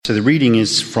So the reading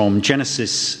is from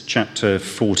Genesis chapter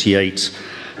 48,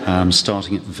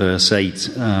 starting at verse 8.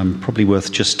 Probably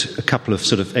worth just a couple of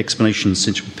sort of explanations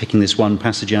since we're picking this one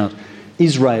passage out.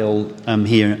 Israel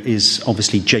here is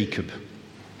obviously Jacob.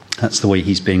 That's the way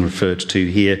he's being referred to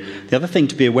here. The other thing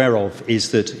to be aware of is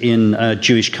that in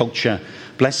Jewish culture,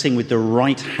 blessing with the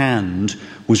right hand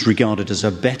was regarded as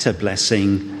a better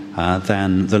blessing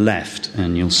than the left.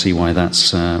 And you'll see why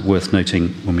that's worth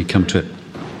noting when we come to it.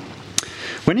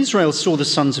 When Israel saw the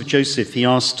sons of Joseph, he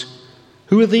asked,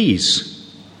 "Who are these?"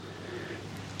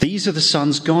 "These are the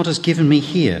sons God has given me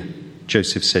here,"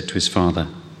 Joseph said to his father.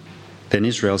 Then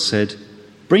Israel said,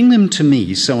 "Bring them to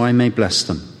me so I may bless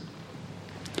them."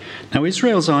 Now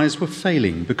Israel's eyes were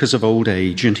failing because of old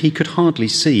age, and he could hardly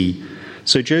see.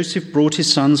 So Joseph brought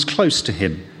his sons close to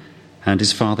him, and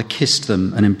his father kissed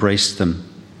them and embraced them.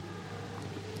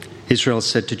 Israel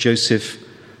said to Joseph,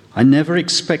 "I never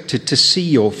expected to see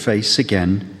your face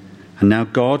again, and now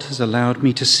God has allowed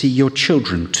me to see your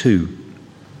children too."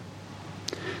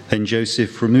 Then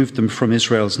Joseph removed them from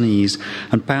Israel's knees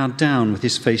and bowed down with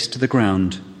his face to the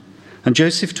ground. And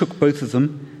Joseph took both of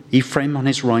them, Ephraim on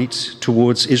his right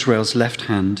towards Israel's left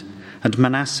hand, and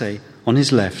Manasseh on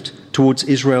his left towards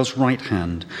Israel's right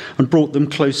hand, and brought them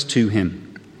close to him.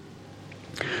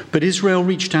 But Israel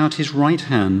reached out his right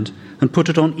hand and put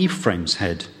it on Ephraim's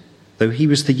head, though he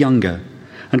was the younger,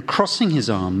 and crossing his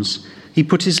arms, he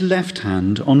put his left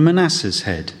hand on Manasseh's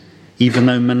head, even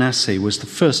though Manasseh was the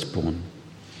firstborn.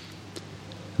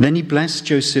 Then he blessed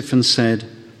Joseph and said,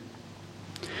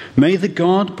 "May the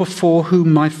God before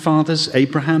whom my fathers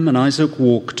Abraham and Isaac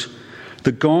walked,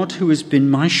 the God who has been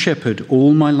my shepherd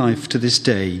all my life to this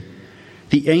day,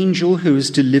 the angel who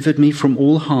has delivered me from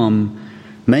all harm,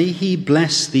 may he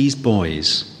bless these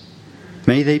boys.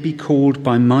 May they be called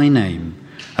by my name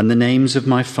and the names of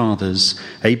my fathers,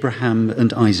 Abraham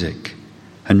and Isaac,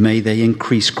 and may they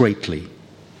increase greatly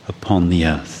upon the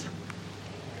earth."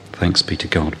 Thanks be to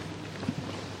God.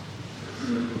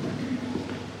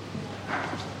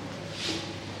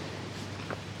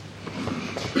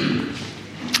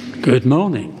 Good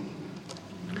morning.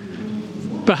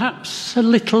 Perhaps a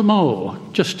little more,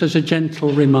 just as a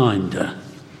gentle reminder.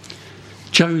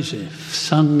 Joseph,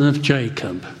 son of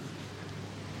Jacob,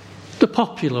 the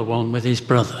popular one with his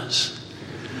brothers,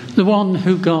 the one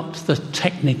who got the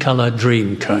Technicolor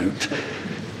dream coat,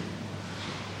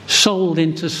 sold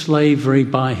into slavery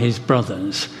by his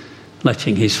brothers,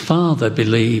 letting his father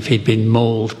believe he'd been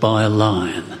mauled by a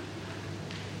lion,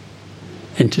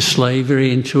 into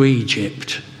slavery into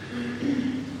Egypt,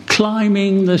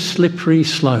 climbing the slippery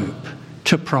slope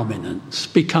to prominence,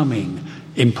 becoming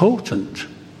important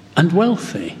and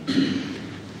wealthy,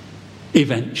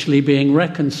 eventually being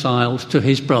reconciled to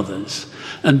his brothers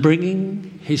and bringing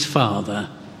his father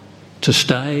to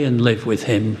stay and live with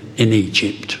him in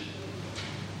Egypt.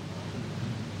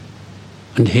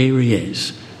 And here he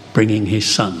is, bringing his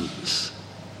sons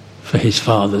for his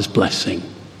father's blessing.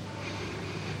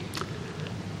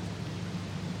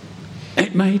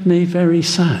 It made me very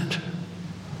sad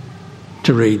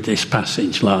to read this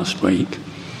passage last week.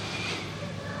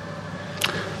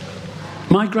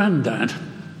 My granddad,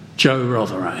 Joe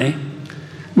Rotheray,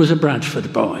 was a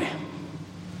Bradford boy.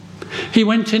 He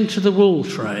went into the wool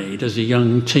trade as a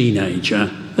young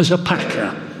teenager, as a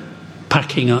packer,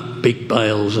 packing up big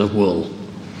bales of wool.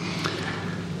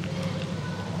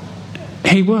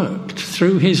 He worked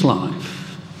through his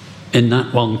life in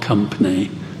that one company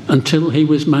until he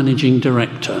was managing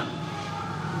director.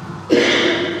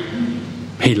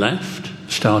 He left,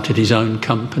 started his own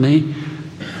company,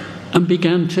 and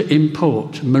began to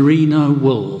import merino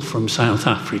wool from South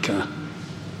Africa.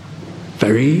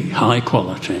 Very high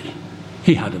quality.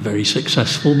 He had a very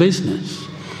successful business.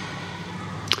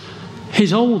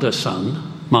 His older son,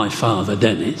 my father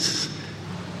Dennis,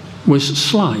 was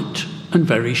slight and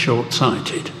very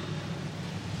short-sighted.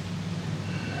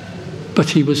 But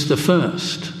he was the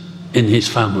first in his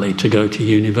family to go to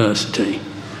university.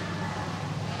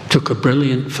 Took a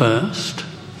brilliant first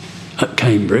at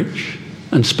Cambridge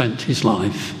and spent his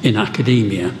life in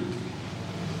academia.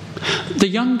 The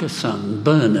younger son,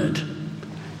 Bernard,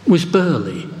 was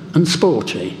burly and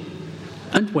sporty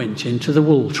and went into the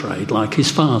wool trade like his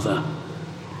father.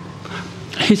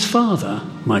 His father,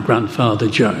 my grandfather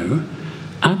Joe,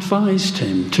 advised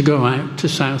him to go out to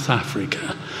South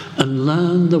Africa and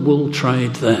learn the wool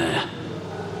trade there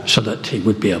so that he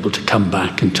would be able to come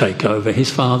back and take over his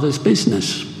father's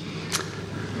business.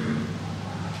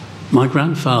 My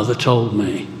grandfather told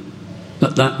me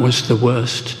that that was the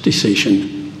worst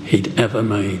decision he'd ever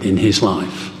made in his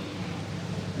life.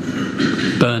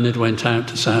 Bernard went out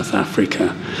to South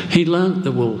Africa. He learnt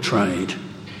the wool trade.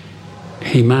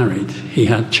 he married, he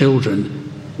had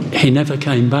children, he never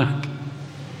came back.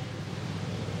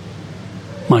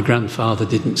 My grandfather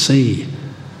didn't see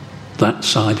that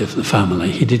side of the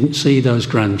family. He didn't see those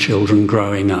grandchildren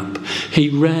growing up. He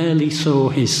rarely saw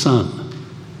his son.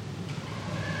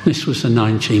 This was the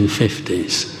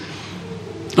 1950s.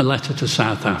 A letter to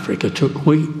South Africa took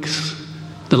weeks.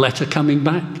 The letter coming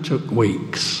back took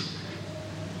weeks.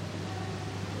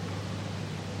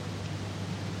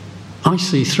 I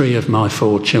see 3 of my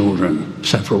 4 children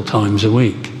several times a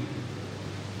week.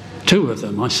 2 of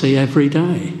them I see every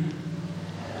day.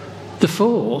 The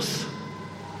 4th,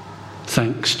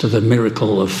 thanks to the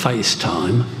miracle of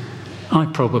FaceTime, I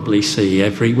probably see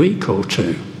every week or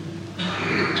 2.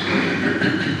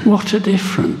 What a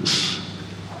difference.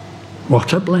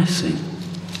 What a blessing.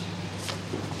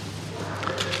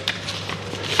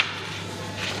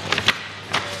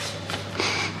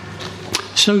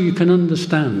 So you can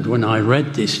understand, when I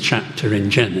read this chapter in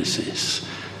Genesis,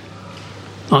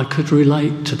 I could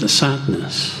relate to the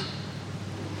sadness.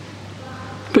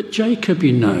 But Jacob,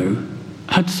 you know,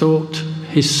 had thought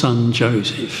his son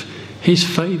Joseph, his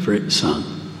favourite son,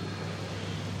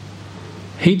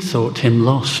 he'd thought him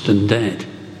lost and dead.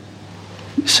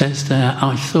 It says there,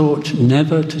 I thought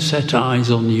never to set eyes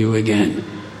on you again.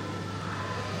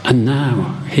 And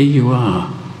now, here you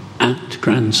are, at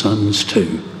grandsons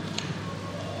too.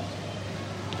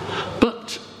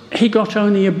 But he got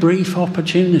only a brief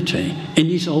opportunity in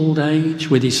his old age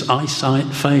with his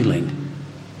eyesight failing.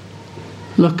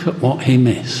 Look at what he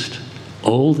missed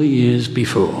all the years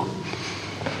before.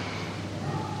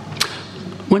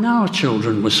 When our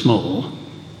children were small,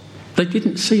 they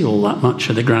didn't see all that much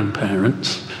of the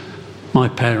grandparents. My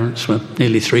parents were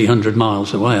nearly 300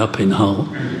 miles away up in Hull.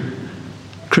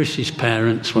 Chris's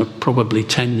parents were probably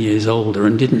 10 years older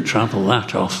and didn't travel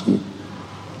that often.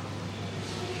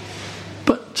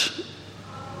 But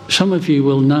some of you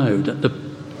will know that the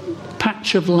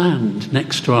patch of land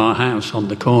next to our house on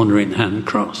the corner in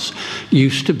Handcross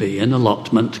used to be an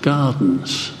allotment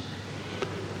gardens.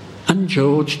 And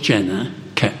George Jenner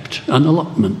kept an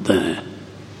allotment there.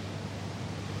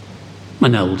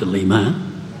 An elderly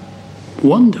man,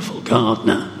 wonderful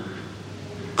gardener,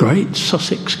 great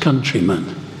Sussex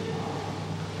countryman.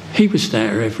 He was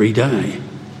there every day.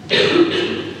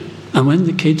 And when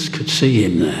the kids could see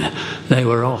him there, they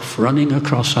were off running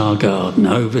across our garden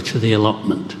over to the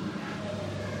allotment.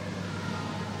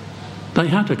 They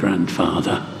had a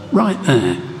grandfather right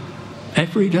there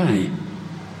every day.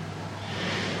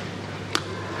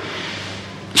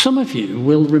 Some of you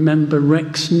will remember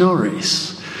Rex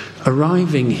Norris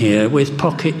arriving here with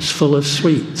pockets full of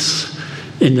sweets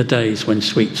in the days when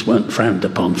sweets weren't frowned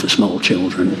upon for small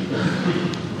children.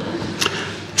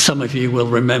 Some of you will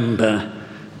remember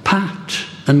Pat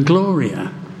and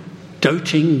Gloria,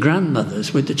 doting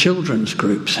grandmothers with the children's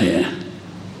groups here.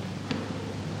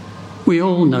 We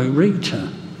all know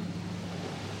Rita,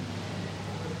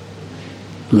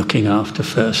 looking after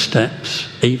First Steps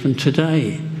even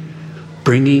today,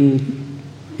 bringing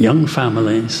young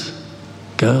families,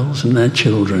 girls and their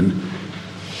children,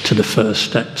 to the First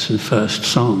Steps and First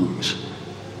Songs.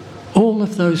 All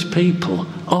of those people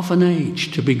of an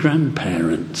age to be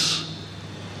grandparents.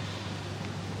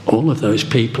 All of those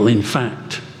people, in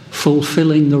fact,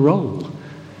 fulfilling the role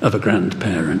of a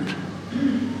grandparent.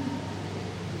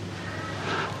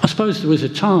 I suppose there was a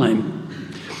time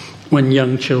when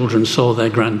young children saw their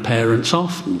grandparents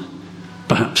often.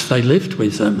 Perhaps they lived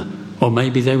with them, or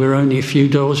maybe they were only a few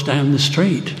doors down the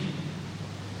street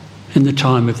in the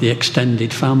time of the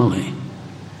extended family.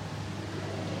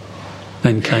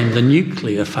 Then came the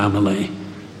nuclear family,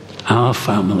 our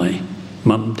family,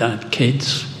 mum, dad,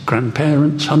 kids,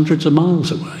 grandparents, hundreds of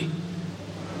miles away.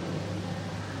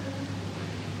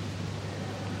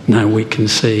 Now we can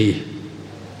see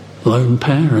lone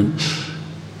parents.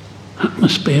 That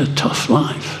must be a tough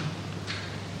life.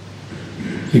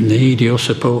 You need your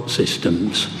support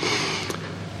systems.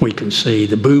 We can see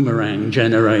the boomerang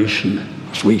generation,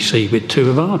 as we see with 2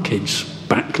 of our kids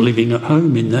back living at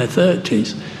home in their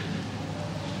 30s.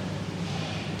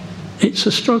 It's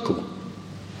a struggle.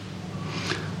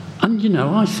 And, you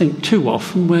know, I think too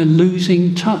often we're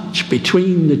losing touch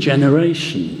between the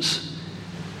generations.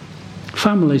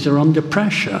 Families are under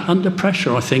pressure,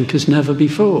 I think, as never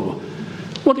before.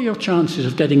 What are your chances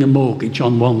of getting a mortgage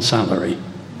on one salary?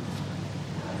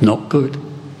 Not good.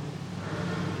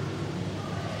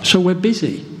 So we're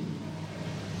busy.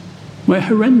 We're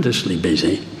horrendously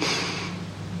busy.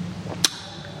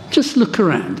 Just look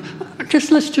around.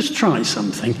 Let's just try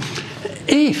something.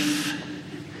 If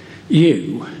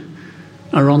you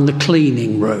are on the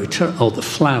cleaning rota or the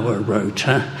flower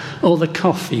rota or the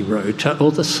coffee rota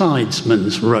or the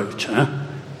sidesman's rota,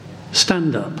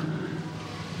 stand up.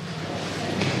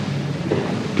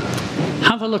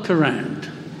 Have a look around.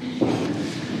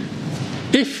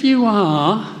 If you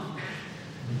are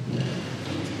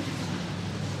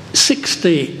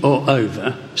 60 or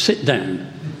over, sit down.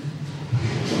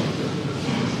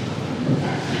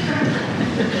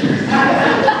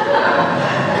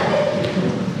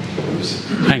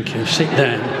 Thank you, sit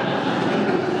down.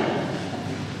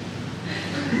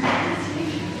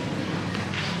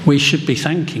 We should be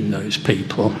thanking those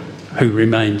people who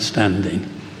remain standing.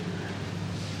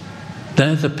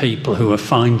 They're the people who are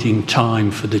finding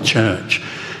time for the church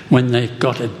when they've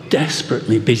got a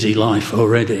desperately busy life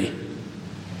already.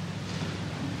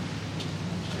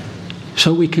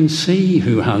 So we can see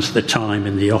who has the time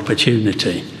and the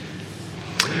opportunity.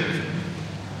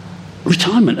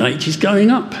 Retirement age is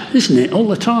going up, isn't it, all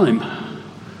the time?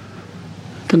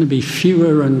 Going to be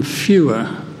fewer and fewer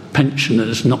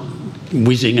pensioners not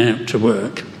whizzing out to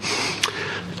work.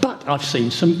 But I've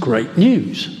seen some great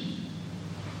news.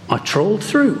 I trawled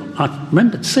through. I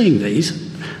remembered seeing these,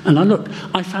 and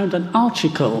I found an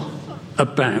article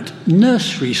about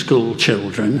nursery school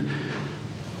children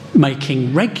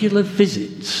making regular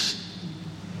visits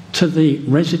to the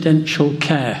residential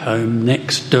care home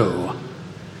next door.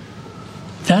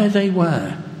 There they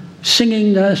were,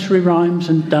 singing nursery rhymes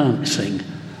and dancing.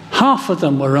 Half of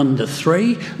them were under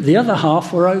 3, the other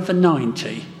half were over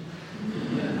 90.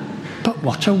 But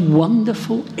what a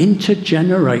wonderful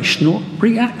intergenerational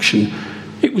reaction.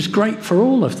 It was great for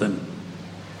all of them.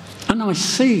 And I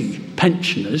see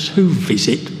pensioners who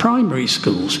visit primary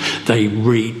schools. They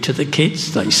read to the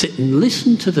kids, they sit and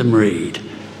listen to them read.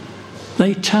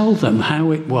 They tell them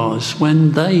how it was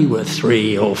when they were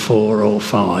 3 or 4 or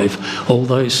 5, all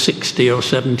those 60 or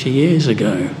 70 years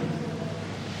ago.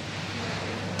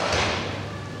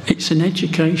 It's an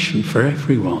education for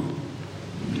everyone,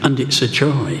 and it's a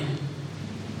joy.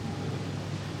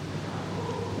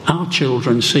 Our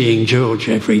children seeing George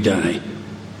every day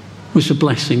was a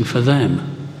blessing for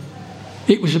them.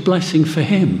 It was a blessing for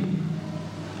him,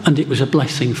 and it was a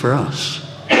blessing for us.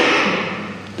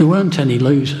 There weren't any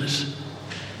losers.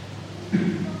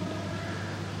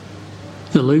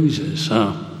 The losers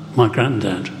are my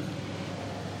granddad,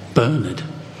 Bernard,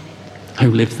 who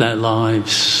lived their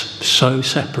lives so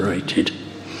separated.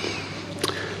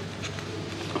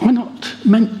 We're not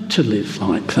meant to live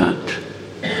like that.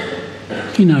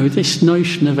 You know, this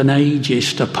notion of an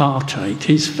ageist apartheid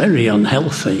is very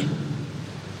unhealthy.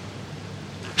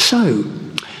 So,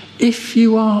 if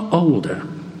you are older,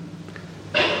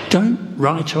 don't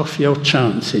write off your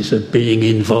chances of being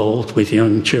involved with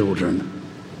young children.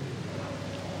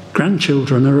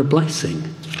 Grandchildren are a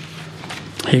blessing.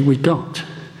 Here we got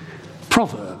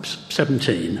Proverbs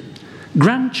 17.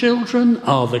 Grandchildren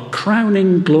are the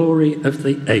crowning glory of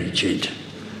the aged,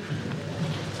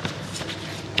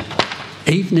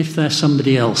 even if they're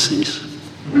somebody else's.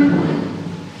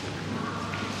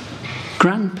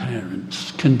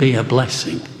 Grandparents can be a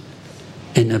blessing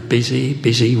in a busy,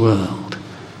 busy world.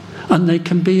 And they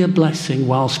can be a blessing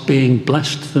whilst being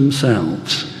blessed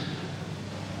themselves.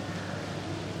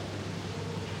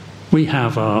 We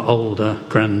have our older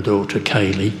granddaughter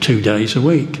Kaylee 2 days a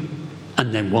week,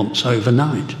 and then once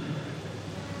overnight.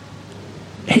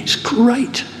 It's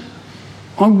great.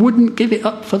 I wouldn't give it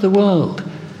up for the world.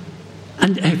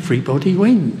 And everybody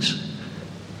wins.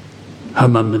 Her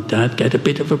mum and dad get a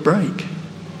bit of a break.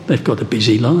 They've got a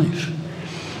busy life.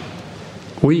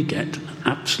 We get an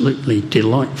absolutely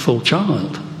delightful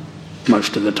child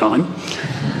most of the time.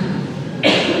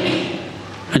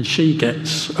 And she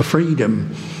gets a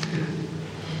freedom.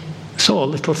 Saw a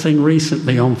little thing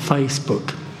recently on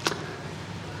Facebook.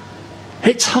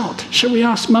 It's hot. Shall we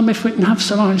ask Mum if we can have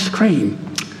some ice cream?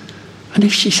 And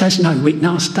if she says no, we can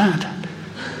ask Dad.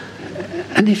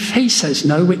 And if he says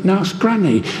no, we can ask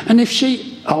Granny. And if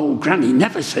Granny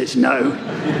never says no.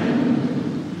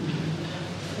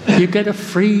 You get a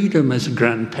freedom as a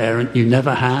grandparent you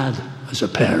never had as a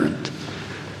parent.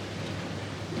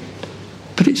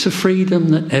 But it's a freedom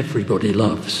that everybody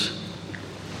loves.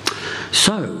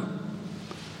 So,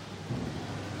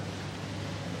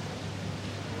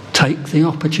 take the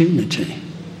opportunity.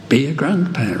 Be a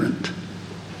grandparent.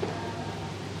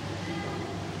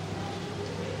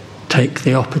 Take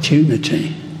the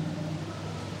opportunity.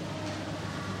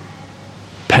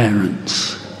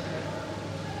 Parents,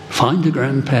 find a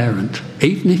grandparent,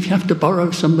 even if you have to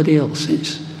borrow somebody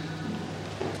else's.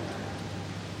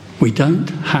 We don't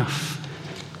have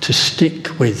to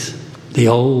stick with the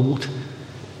old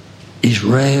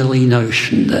Israeli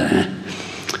notion there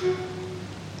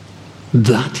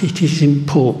that it is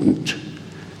important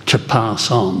to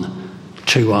pass on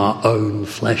to our own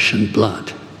flesh and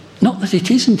blood. Not that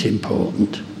it isn't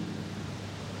important,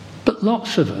 but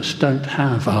lots of us don't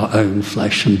have our own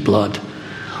flesh and blood,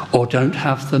 or don't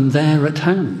have them there at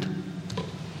hand.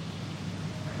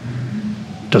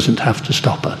 Doesn't have to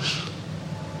stop us.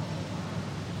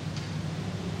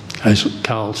 As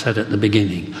Carl said at the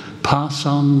beginning, pass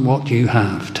on what you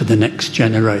have to the next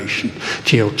generation,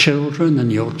 to your children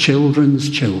and your children's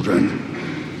children,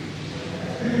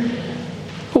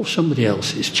 or somebody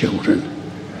else's children,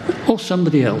 or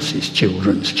somebody else's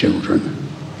children's children.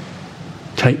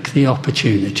 Take the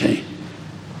opportunity.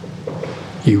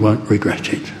 You won't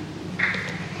regret it.